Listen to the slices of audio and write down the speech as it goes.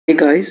Hey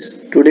guys,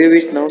 today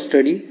we now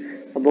study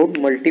about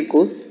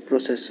multi-core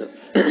processor.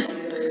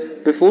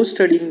 Before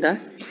studying that,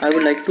 I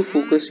would like to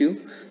focus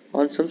you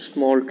on some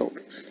small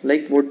topics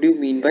like what do you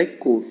mean by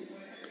core?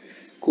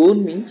 Core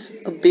means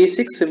a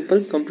basic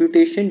simple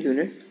computation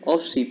unit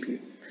of CPU.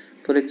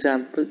 For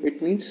example,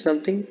 it means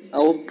something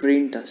our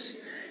brain does.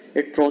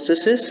 It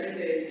processes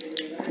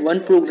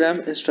one program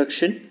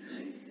instruction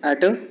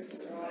at a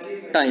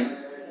time.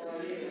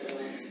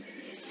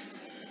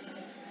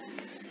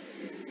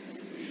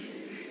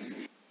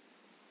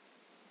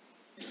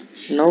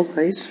 Now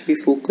guys, we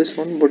focus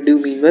on what do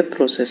you mean by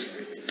processor.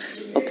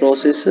 A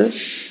processor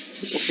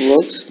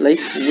works like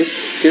which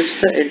gives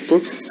the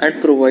input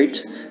and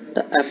provides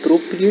the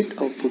appropriate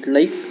output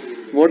like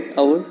what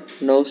our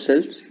nerve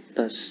cells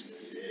does.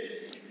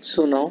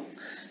 So now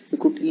we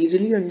could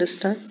easily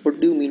understand what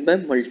do you mean by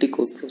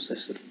multi-core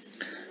processor.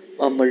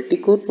 A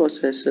multi-core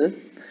processor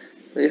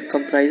is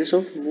comprises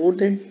of more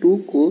than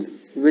two core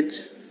which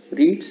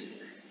reads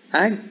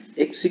and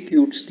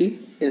executes the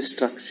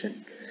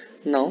instruction.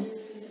 Now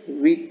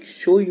we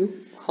show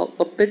you how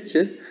a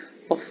picture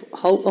of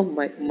how a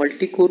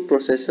multi-core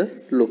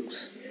processor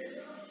looks.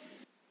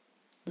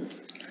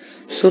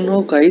 So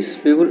now guys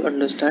we will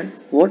understand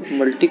what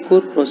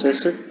multi-core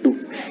processor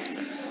do.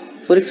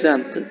 For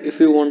example, if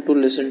you want to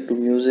listen to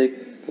music,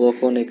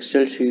 work on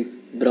Excel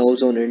sheet,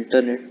 browse on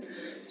internet,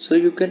 so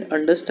you can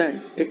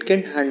understand it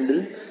can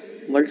handle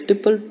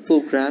multiple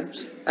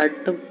programs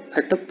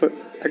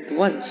at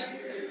once.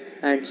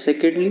 And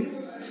secondly,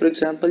 for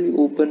example, you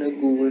open a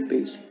Google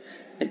page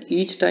and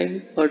each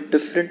time a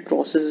different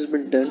process has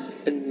been done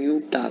in new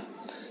tab.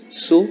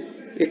 So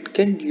it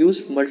can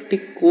use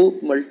multi-core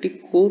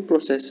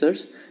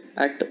processors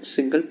at a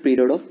single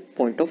period of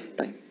point of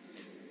time.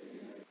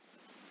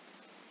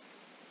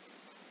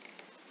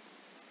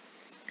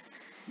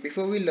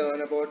 Before we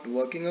learn about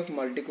working of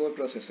multi-core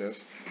processors,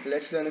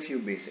 let's learn a few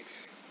basics.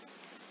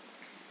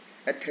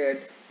 A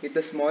thread is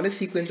the smallest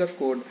sequence of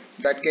code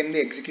that can be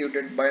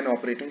executed by an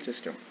operating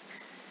system.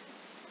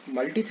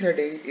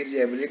 Multi-threading is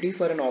the ability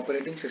for an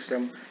operating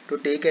system to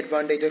take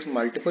advantage of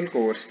multiple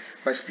cores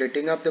by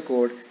splitting up the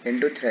code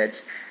into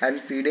threads and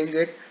feeding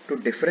it to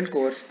different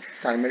cores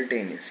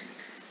simultaneously.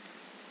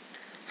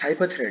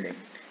 Hyperthreading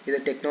is a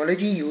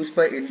technology used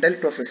by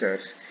Intel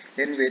processors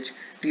in which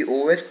the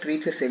OS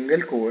treats a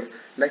single core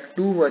like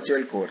two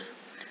virtual cores.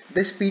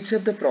 This speeds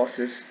up the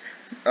process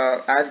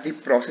as the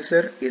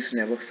processor is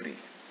never free.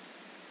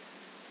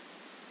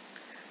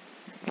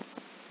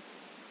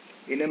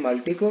 In a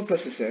multi-core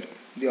processor,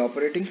 the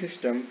operating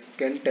system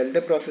can tell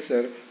the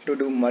processor to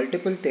do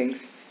multiple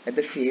things at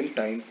the same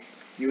time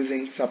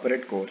using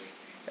separate cores.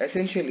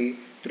 Essentially,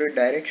 through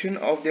direction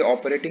of the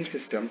operating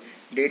system,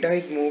 data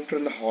is moved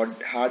from the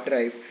hard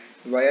drive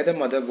via the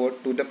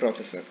motherboard to the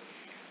processor.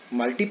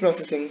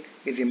 Multiprocessing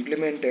is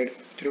implemented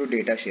through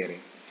data sharing.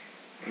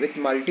 With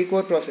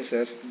multi-core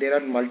processors, there are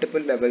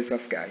multiple levels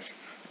of cache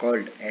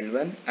called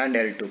L1 and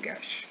L2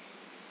 cache.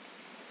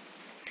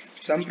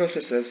 Some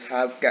processors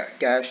have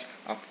cache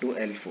up to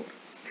L4.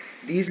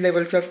 These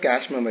levels of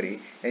cache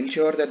memory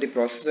ensure that the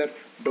processor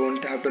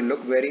don't have to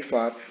look very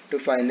far to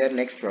find their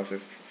next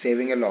process,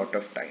 saving a lot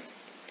of time.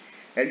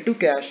 L2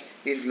 cache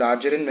is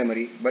larger in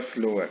memory but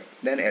slower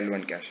than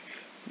L1 cache.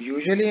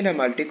 Usually in a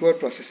multi-core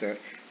processor,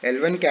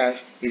 L1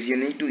 cache is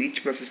unique to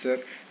each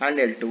processor and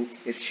L2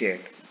 is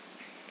shared.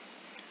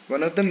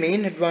 One of the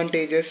main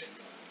advantages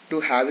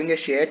to having a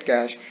shared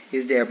cache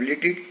is the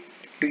ability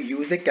to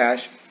use a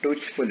cache to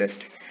its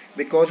fullest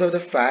because of the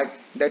fact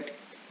that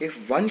if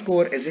one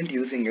core isn't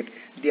using it,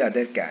 the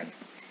other can.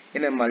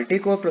 In a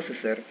multi-core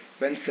processor,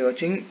 when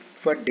searching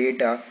for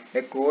data,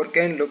 a core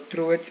can look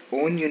through its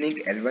own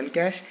unique L1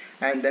 cache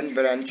and then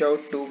branch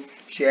out to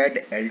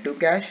shared L2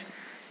 cache,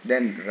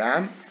 then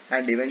RAM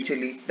and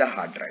eventually the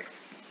hard drive.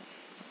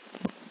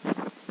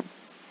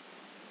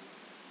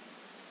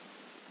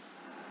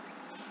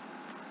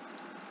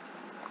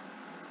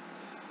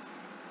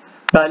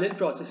 Parallel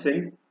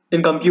processing.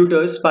 In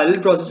computers,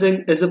 parallel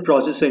processing is a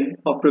processing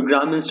of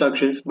program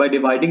instructions by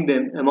dividing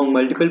them among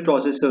multiple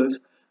processors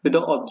with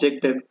the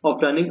objective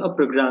of running a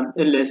program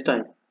in less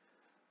time.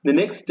 The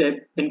next step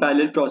in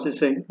parallel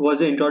processing was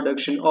the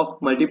introduction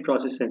of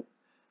multiprocessing.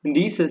 In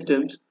these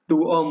systems,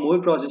 two or more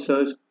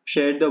processors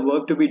shared the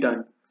work to be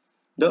done.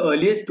 The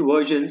earliest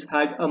versions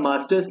had a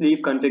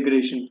master-slave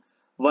configuration.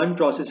 One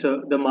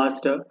processor, the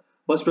master,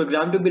 was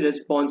programmed to be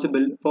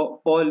responsible for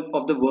all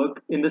of the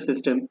work in the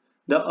system.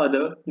 The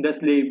other, the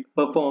slave,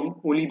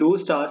 performed only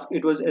those tasks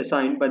it was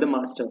assigned by the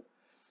master.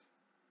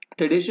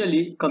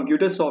 Traditionally,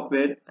 computer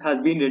software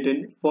has been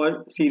written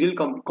for serial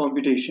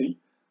computation.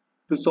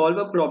 To solve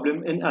a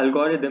problem, an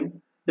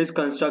algorithm is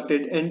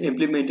constructed and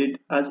implemented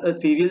as a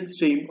serial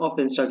stream of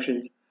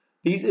instructions.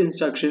 These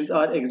instructions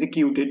are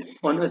executed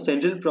on a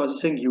central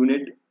processing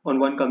unit on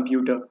one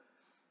computer.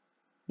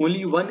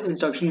 Only one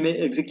instruction may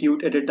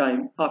execute at a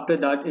time. After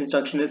that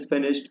instruction is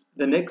finished,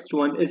 the next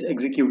one is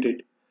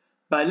executed.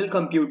 Parallel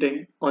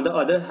computing, on the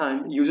other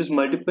hand, uses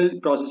multiple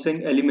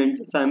processing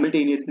elements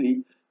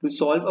simultaneously to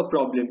solve a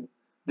problem.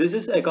 This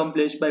is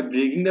accomplished by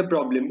breaking the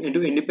problem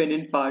into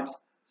independent parts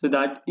so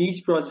that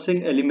each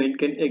processing element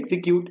can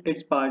execute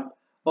its part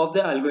of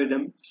the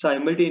algorithm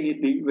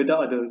simultaneously with the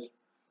others.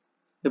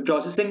 The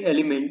processing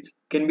elements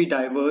can be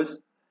diverse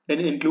and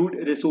include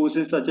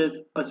resources such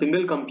as a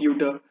single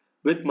computer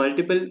with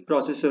multiple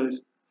processors,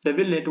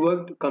 several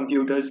networked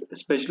computers,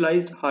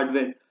 specialized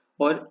hardware,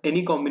 or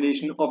any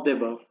combination of the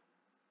above.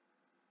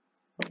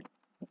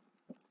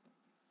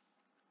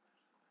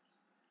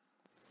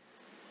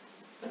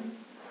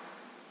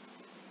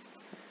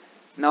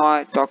 Now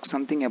I talk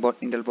something about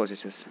Intel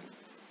processors.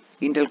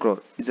 Intel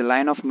Core is a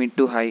line of mid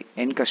to high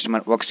end customer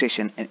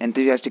workstation and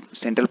enthusiastic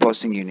central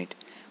processing unit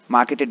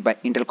marketed by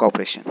Intel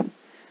Corporation.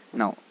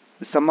 Now,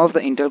 some of the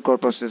Intel Core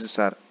processors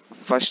are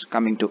first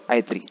coming to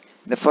i3.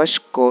 The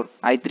first Core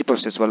i3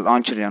 processors were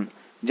launched on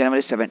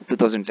January 7,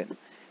 2010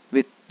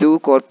 with two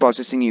core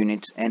processing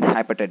units and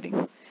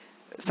hyper-threading.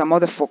 Some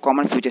of the four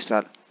common features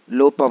are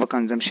low power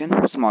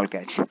consumption, small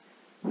cache.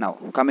 Now,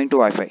 coming to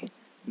Wi-Fi.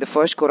 The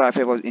first Core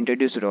i5 was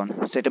introduced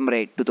on September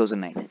 8,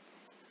 2009.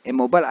 A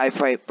mobile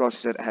i5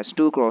 processor has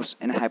two cores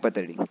and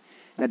hyper-threading.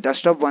 The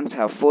desktop ones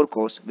have four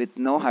cores with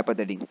no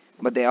hyper-threading,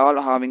 but they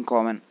all have in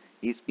common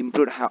is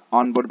improved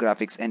onboard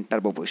graphics and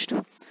turbo boost.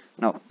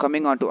 Now,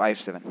 coming on to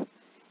i7.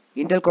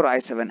 Intel Core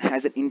i7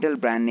 has an Intel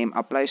brand name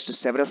applies to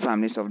several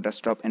families of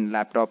desktop and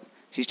laptop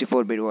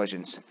 64-bit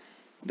versions.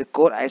 The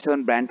Core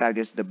i7 brand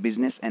targets the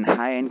business and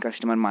high-end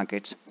customer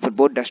markets for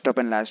both desktop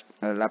and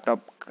laptop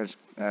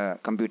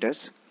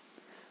computers.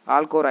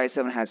 All Core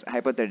i7 has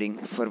hyper-threading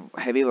for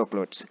heavy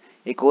workloads.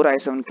 A Core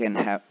i7 can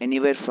have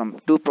anywhere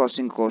from 2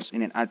 processing cores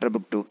in an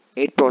ultrabook to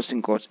 8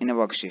 processing cores in a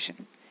workstation.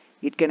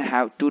 It can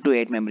have 2 to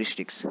 8 memory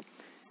sticks.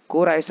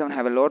 Core i7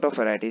 have a lot of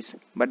varieties,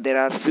 but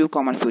there are few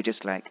common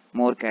features like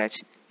more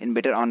cache and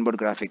better onboard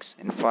graphics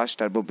and fast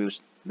turbo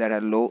boost that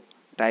are low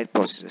tide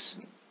processors.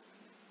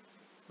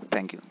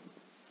 Thank you.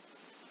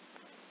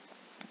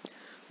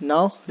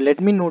 Now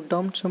let me note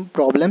down some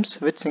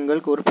problems with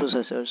single core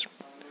processors.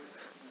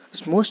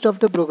 Most of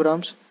the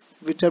programs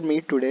which are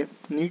made today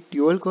need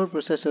dual core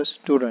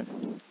processors to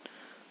run.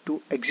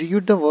 To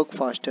execute the work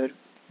faster,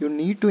 you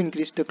need to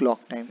increase the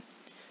clock time.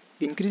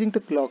 Increasing the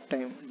clock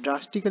time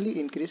drastically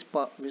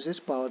uses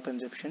power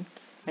consumption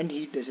and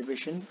heat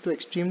dissipation to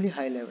extremely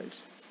high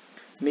levels,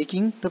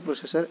 making the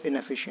processor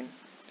inefficient.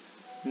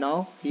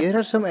 Now, here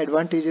are some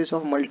advantages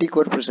of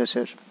multi-core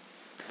processor.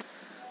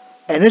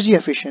 Energy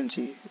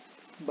efficiency.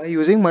 By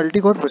using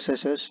multi-core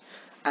processors,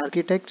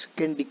 architects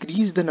can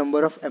decrease the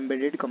number of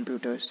embedded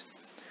computers.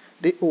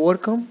 They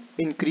overcome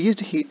increased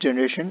heat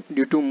generation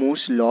due to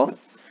Moore's law,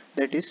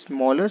 that is,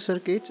 smaller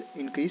circuits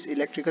increase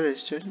electrical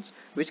resistance,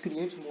 which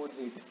creates more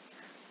heat,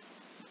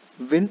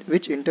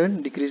 which in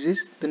turn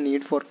decreases the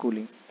need for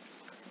cooling.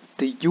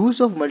 The use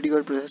of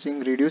multi-core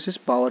processing reduces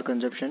power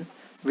consumption,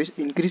 which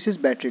increases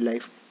battery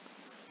life.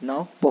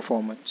 Now,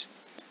 performance.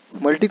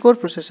 Multi-core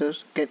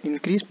processors can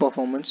increase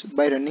performance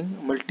by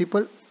running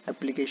multiple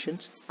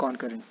applications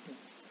concurrently.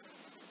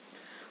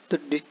 The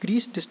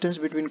decreased distance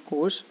between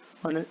cores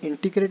on an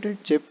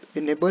integrated chip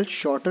enables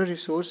shorter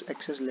resource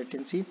access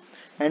latency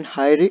and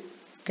higher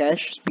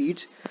cache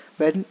speeds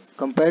when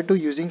compared to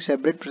using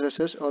separate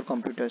processors or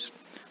computers.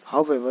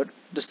 However,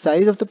 the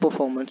size of the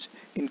performance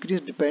increase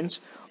depends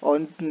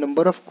on the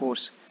number of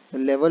cores, the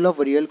level of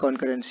real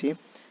concurrency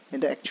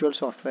in the actual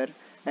software,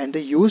 and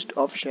the use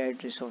of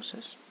shared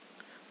resources.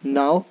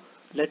 Now,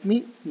 let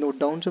me note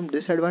down some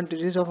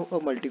disadvantages of a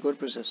multi-core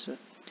processor.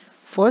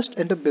 First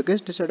and the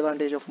biggest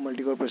disadvantage of a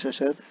multi-core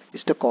processor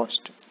is the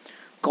cost.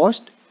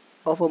 Cost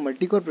of a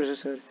multi-core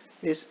processor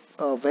is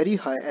very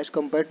high as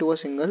compared to a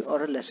single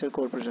or a lesser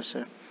core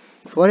processor.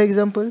 For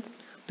example,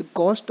 the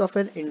cost of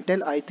an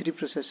Intel i3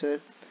 processor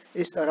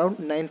is around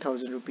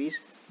 9,000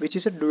 rupees, which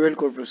is a dual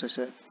core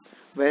processor,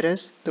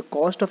 whereas the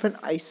cost of an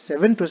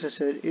i7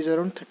 processor is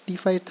around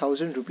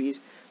 35,000 rupees,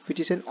 which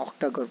is an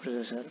octa-core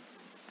processor.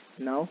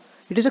 Now,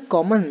 it is a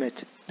common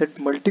myth that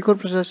multi-core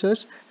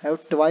processors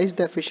have twice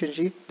the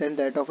efficiency than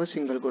that of a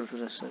single core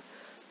processor,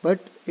 but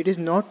it is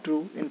not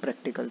true in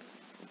practical.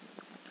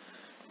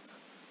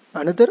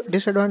 Another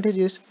disadvantage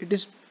is it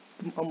is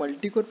a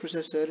multi-core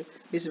processor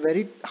is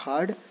very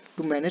hard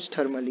to manage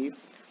thermally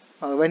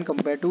when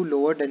compared to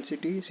lower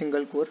density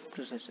single core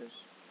processors.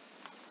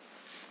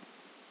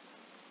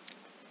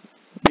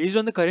 Based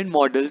on the current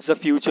models, the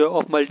future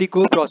of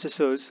multi-core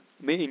processors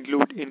may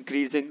include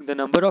increasing the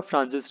number of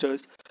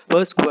transistors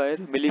per square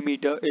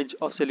millimeter inch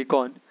of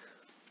silicon,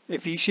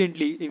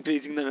 efficiently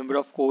increasing the number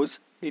of cores,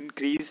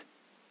 increase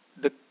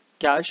the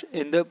cache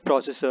in the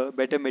processor,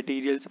 better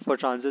materials for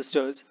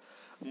transistors,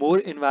 more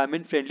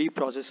environment-friendly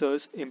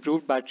processors,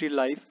 improved battery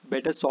life,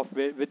 better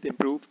software with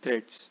improved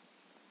threads.